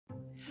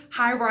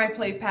Hi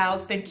Ryleigh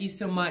pals, thank you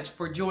so much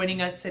for joining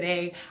us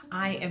today.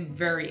 I am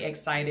very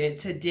excited.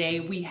 Today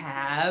we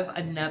have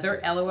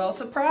another L.O.L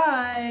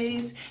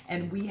surprise,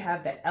 and we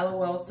have the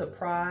L.O.L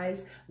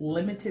surprise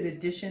limited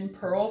edition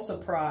pearl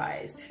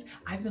surprise.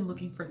 I've been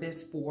looking for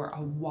this for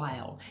a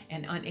while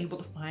and unable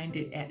to find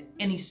it at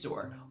any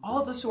store.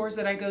 All of the stores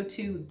that I go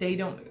to, they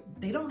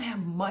don't have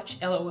much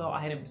L.O.L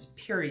items,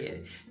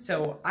 period.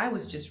 So I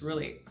was just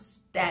really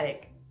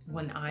ecstatic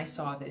when I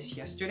saw this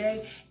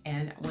yesterday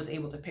and was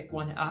able to pick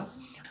one up.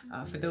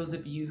 For those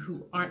of you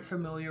who aren't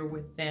familiar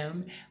with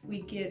them,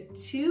 we get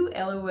two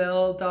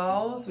L.O.L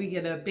dolls. We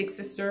get a big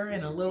sister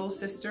and a little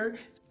sister.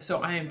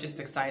 So I am just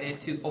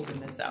excited to open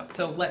this up.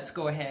 So let's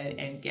go ahead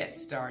and get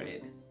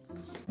started.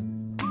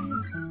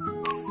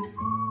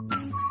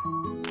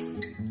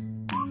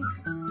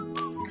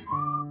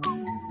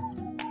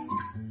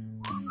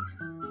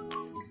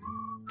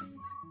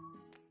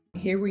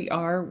 Here we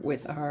are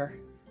with our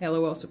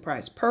L.O.L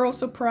surprise pearl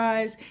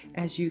surprise.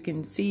 As you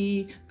can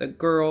see, the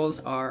girls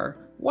are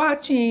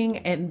watching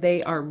and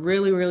they are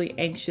really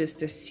anxious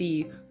to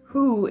see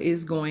who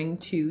is going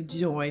to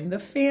join the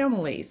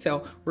family.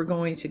 So we're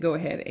going to go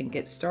ahead and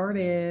get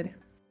started.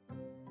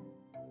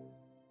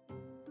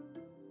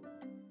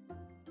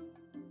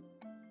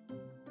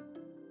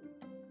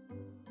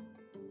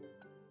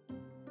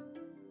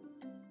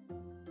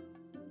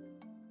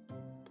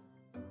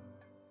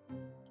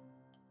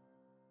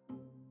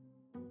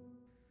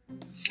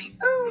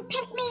 Ooh,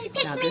 pick me,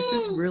 pick Now me. this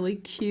is really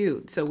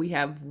cute. So we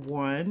have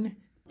 1,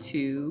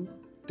 2,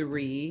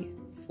 3,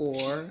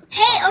 4.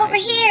 Hey, 5, over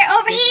here,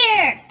 over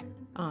here.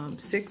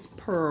 6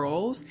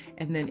 pearls,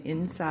 and then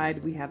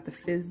inside we have the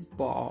fizz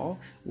ball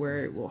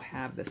where it will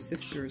have the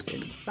sisters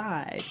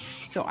inside.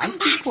 So I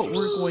think what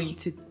we're going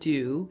to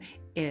do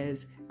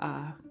is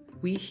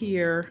we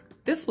hear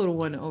this little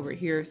one over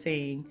here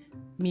saying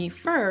me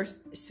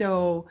first.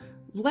 So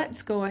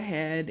let's go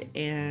ahead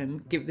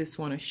and give this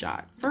one a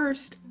shot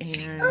first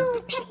and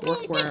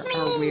work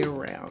our way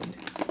around.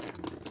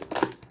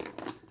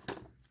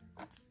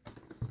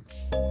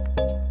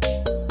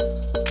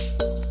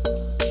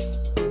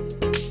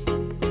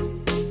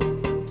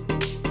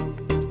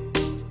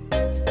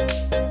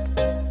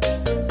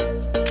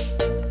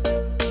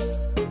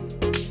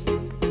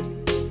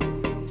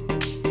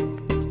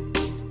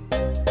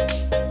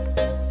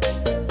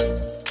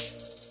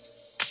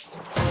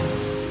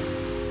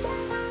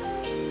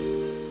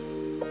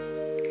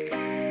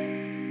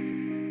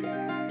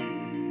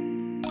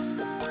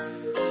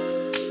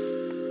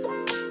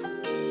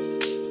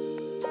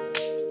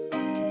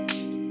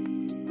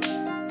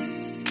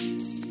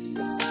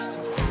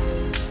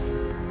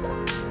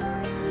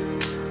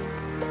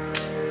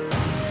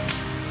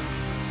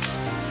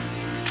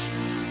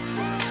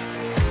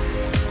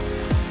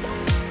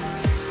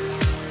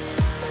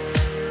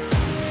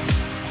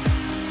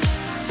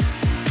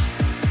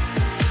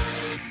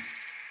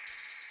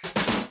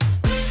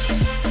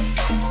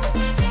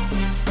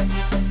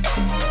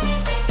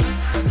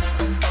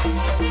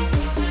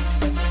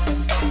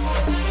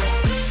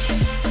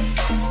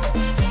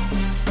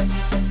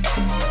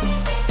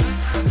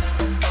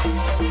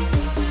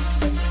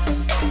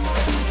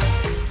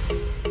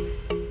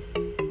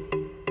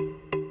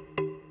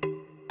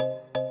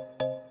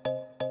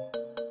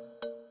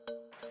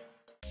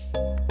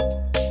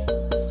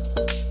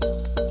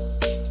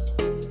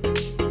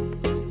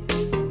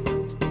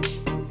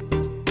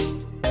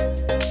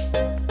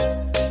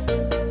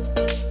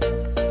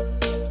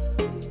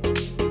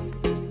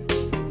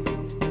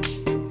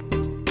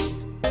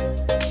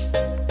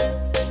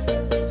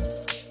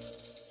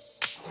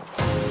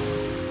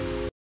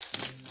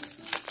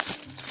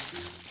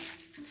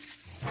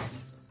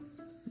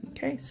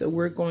 Okay, so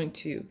we're going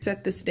to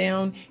set this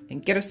down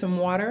and get us some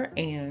water,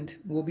 and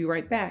we'll be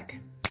right back.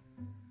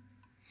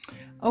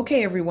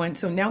 Okay, everyone,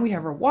 so now we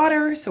have our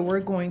water, so we're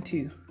going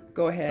to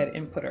go ahead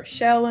and put our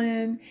shell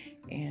in,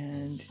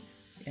 and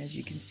as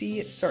you can see,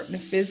 it's starting to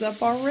fizz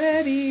up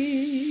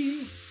already.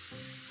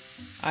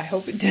 I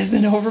hope it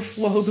doesn't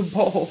overflow the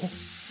bowl.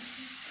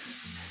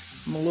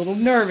 I'm a little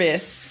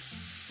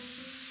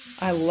nervous.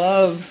 I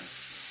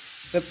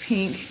love the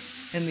pink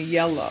and the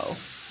yellow.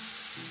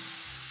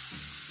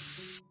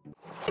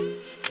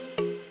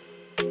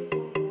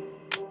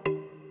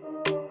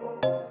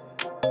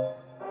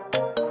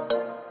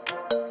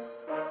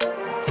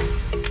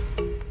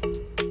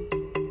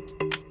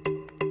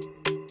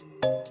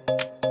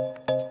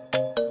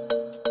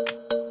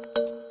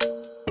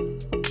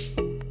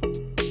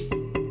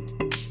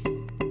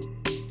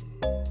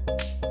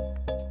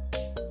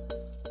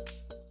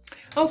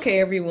 Okay,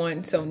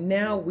 everyone, so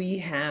now we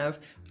have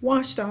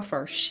washed off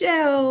our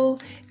shell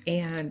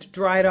and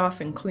dried off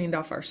and cleaned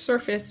off our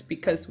surface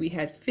because we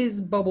had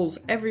fizz bubbles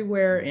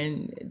everywhere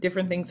and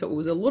different things, so it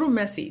was a little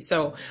messy.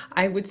 So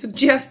I would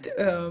suggest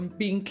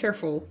being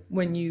careful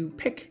when you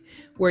pick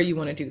where you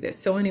want to do this.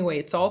 So anyway,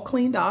 it's all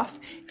cleaned off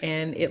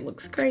and it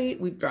looks great.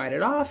 We've dried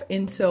it off,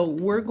 and so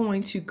we're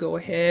going to go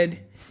ahead.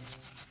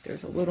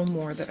 There's a little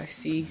more that I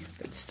see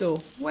that's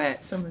still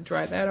wet, so I'm going to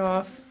dry that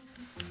off.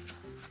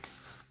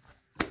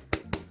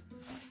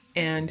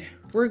 And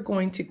we're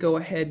going to go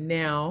ahead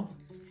now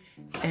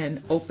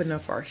and open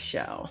up our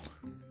shell.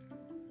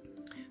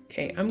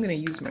 Okay, I'm gonna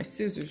use my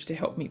scissors to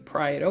help me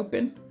pry it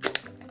open.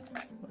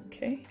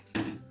 Okay,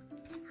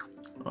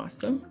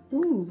 awesome.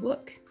 Ooh,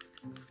 look,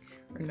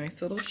 our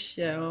nice little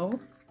shell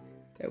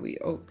that we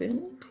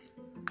opened.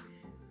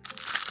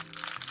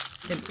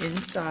 And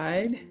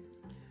inside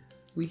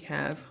we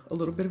have a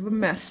little bit of a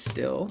mess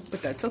still,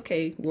 but that's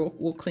okay.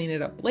 We'll clean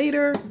it up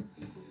later.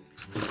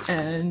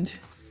 And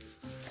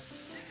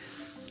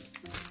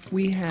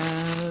we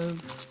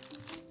have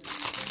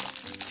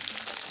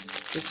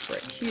this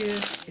right here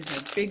is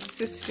our big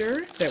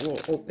sister that we'll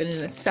open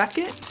in a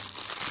second.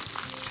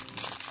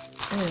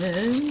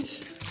 And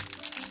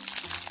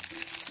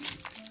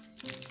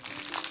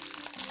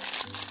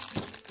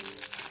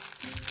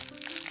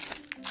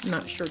I'm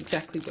not sure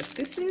exactly what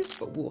this is,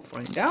 but we'll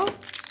find out.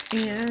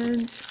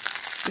 And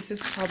this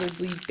is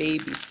probably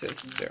baby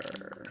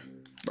sister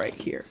right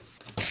here.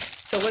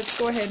 So let's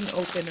go ahead and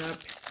open up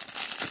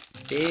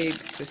big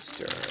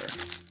sister.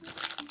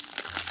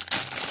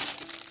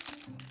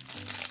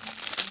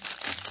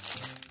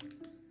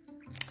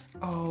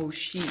 Oh,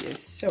 she is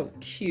so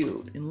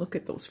cute. And look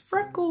at those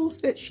freckles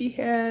that she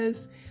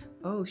has.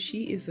 Oh,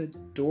 she is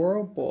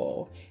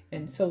adorable.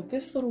 And so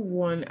this little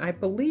one, I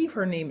believe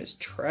her name is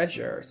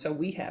Treasure. So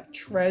we have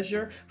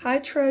Treasure. Hi,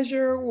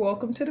 Treasure.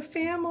 Welcome to the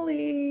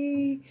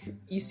family.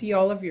 You see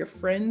all of your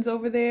friends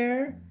over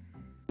there?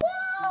 Yay!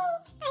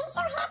 I'm so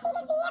happy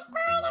to be a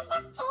part of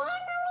the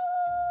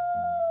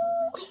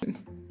family!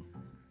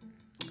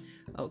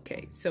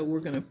 Okay, so we're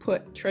gonna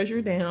put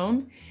Treasure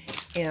down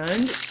and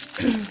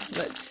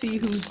let's see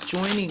who's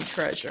joining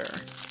Treasure.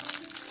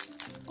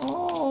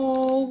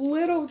 Oh,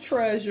 little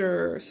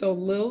Treasure. So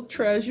little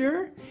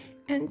Treasure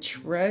and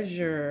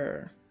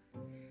Treasure.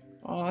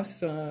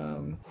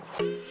 Awesome.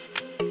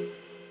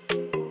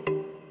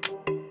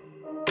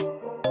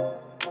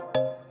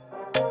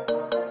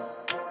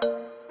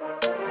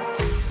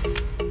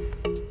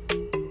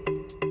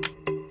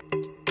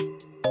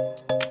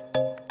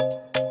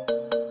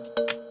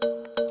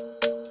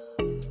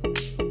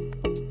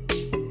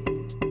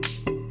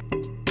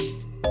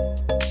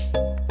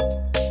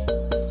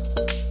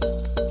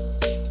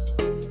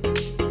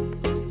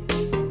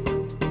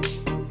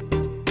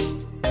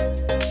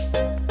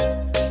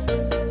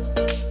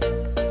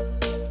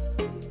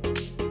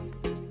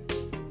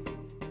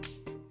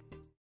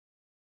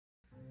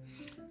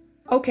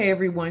 Okay,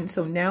 everyone,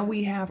 so now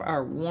we have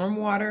our warm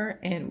water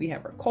and we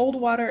have our cold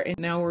water, and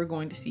now we're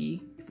going to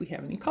see if we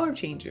have any color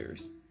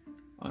changers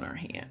on our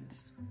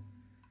hands.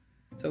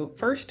 So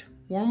first,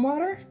 warm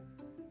water.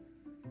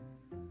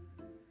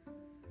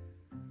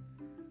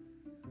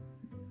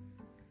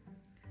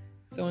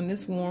 So in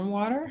this warm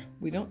water,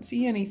 we don't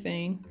see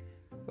anything,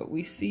 but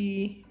we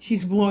see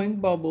she's blowing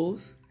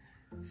bubbles.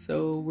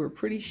 So we're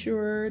pretty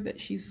sure that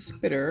she's a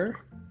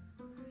spitter,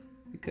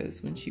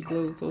 because when she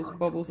blows those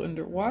bubbles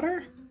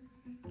underwater,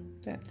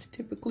 that's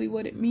typically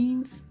what it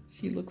means.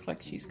 She looks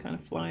like she's kind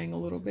of flying a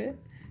little bit.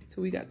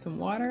 So we got some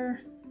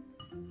water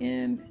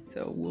in,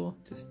 so we'll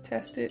just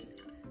test it.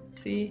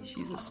 See,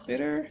 she's a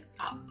spitter.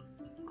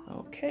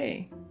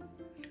 Okay.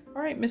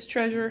 All right, Miss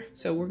Treasure.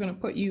 So we're gonna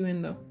put you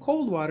in the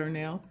cold water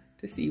now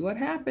to see what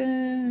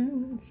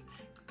happens.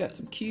 Got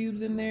some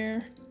cubes in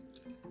there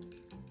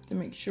to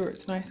make sure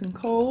it's nice and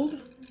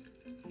cold.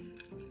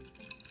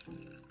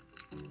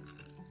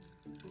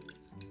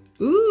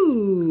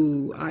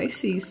 Ooh, I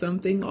see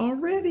something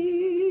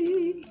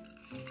already.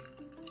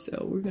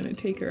 So we're gonna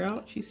take her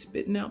out. She's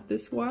spitting out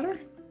this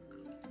water.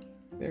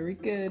 Very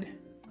good.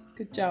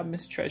 Good job,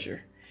 Miss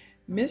Treasure.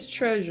 Miss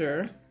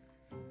Treasure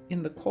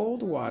in the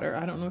cold water,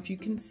 I don't know if you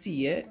can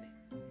see it,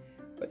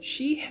 but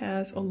she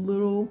has a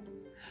little,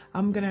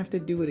 I'm gonna have to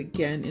do it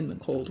again in the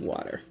cold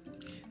water.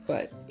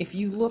 But if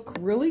you look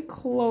really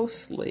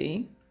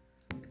closely,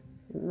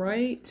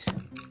 right,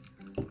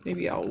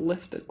 maybe I'll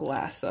lift the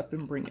glass up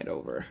and bring it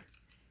over.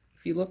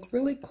 If you look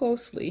really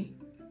closely,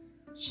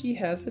 she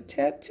has a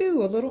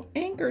tattoo, a little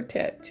anchor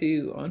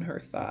tattoo on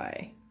her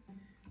thigh.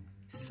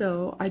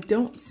 So I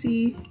don't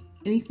see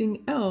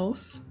anything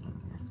else,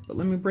 but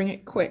let me bring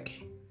it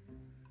quick.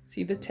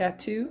 See the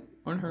tattoo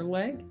on her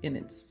leg? And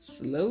it's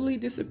slowly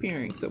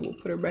disappearing. So we'll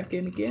put her back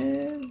in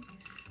again.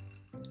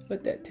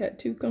 Let that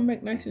tattoo come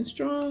back nice and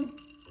strong.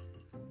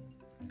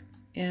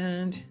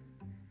 And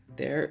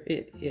there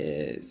it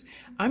is.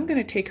 I'm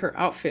gonna take her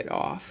outfit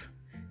off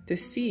to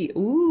see.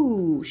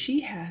 Ooh, she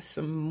has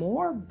some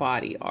more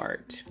body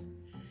art.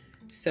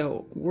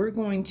 So we're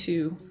going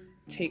to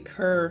take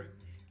her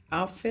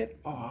outfit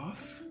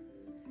off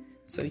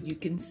so you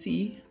can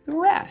see the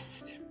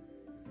rest.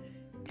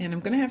 And I'm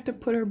gonna have to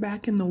put her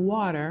back in the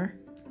water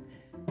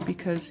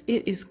because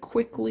it is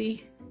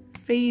quickly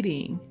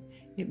fading.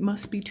 It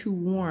must be too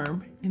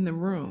warm in the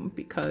room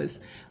because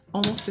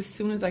almost as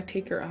soon as I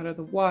take her out of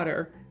the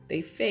water,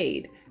 they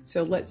fade.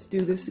 So let's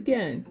do this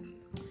again.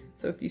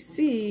 So if you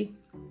see,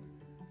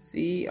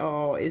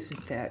 oh,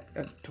 isn't that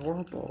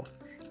adorable?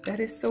 That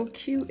is so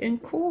cute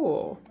and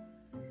cool.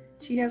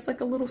 She has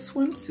like a little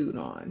swimsuit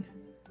on.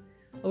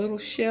 a little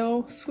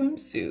shell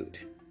swimsuit.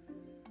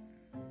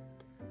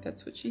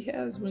 That's what she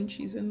has when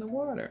she's in the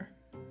water.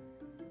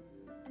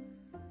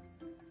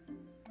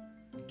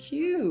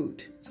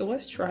 Cute. So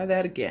let's try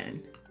that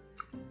again.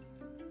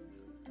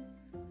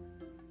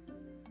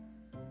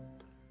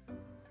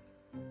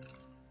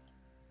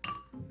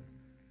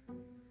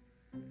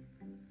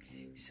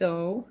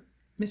 So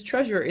Miss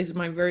Treasure is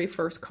my very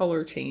first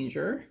color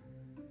changer.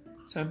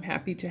 So I'm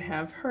happy to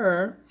have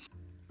her.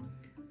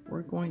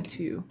 We're going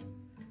to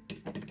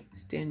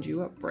stand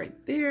you up right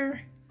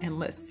there and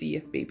let's see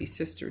if baby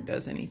sister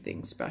does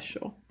anything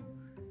special.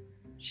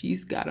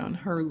 She's got on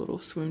her little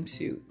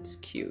swimsuit. It's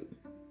cute.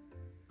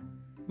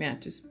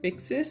 Matches big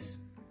sis.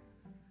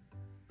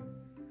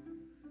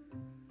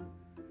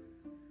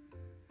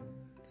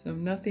 So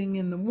nothing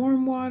in the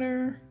warm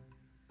water.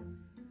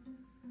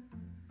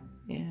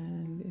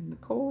 And in the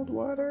cold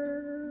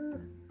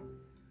water.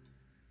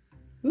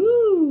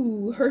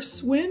 Ooh, her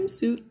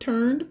swimsuit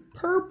turned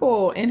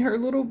purple and her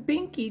little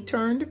binky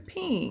turned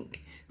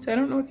pink. So I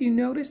don't know if you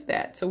noticed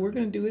that. So we're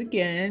going to do it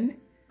again.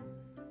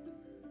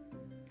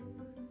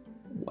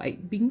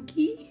 White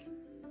binky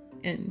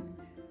and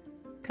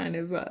kind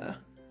of a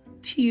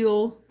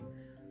teal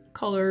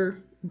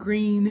color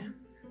green,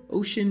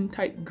 ocean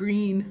type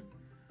green,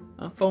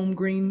 foam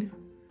green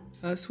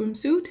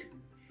swimsuit.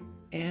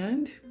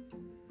 And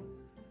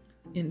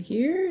in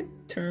here it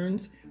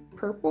turns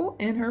purple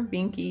and her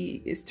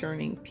binky is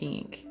turning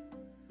pink.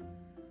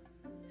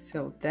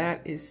 So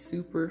that is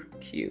super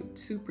cute,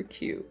 super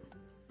cute.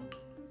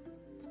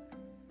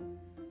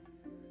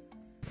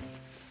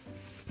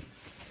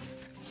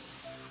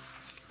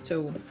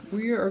 So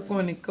we are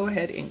going to go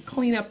ahead and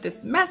clean up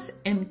this mess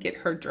and get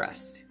her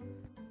dressed.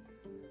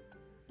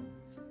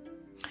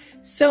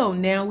 So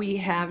now we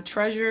have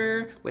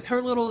Treasure with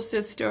her little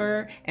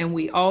sister, and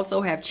we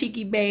also have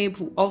Cheeky Babe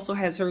who also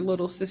has her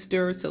little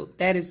sister, so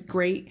that is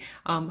great.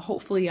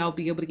 Hopefully I'll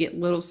be able to get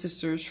little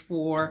sisters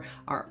for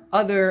our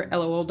other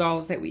L.O.L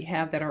dolls that we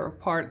have that are a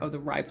part of the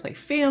Ryleigh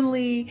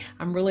family.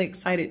 I'm really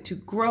excited to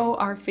grow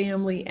our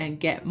family and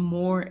get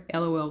more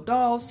L.O.L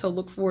dolls, so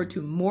look forward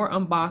to more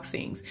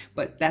unboxings.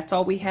 But that's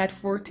all we had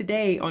for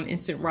today on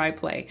Instant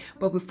Ryleigh.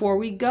 But before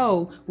we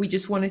go, we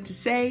just wanted to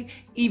say,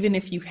 even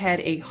if you had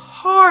a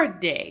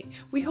hard day,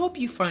 we hope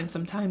you find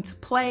some time to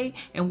play,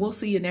 and we'll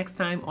see you next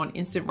time on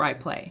Instant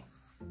Ryleigh.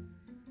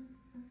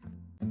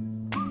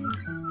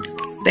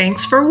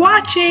 Thanks for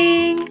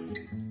watching.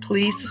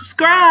 Please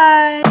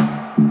subscribe.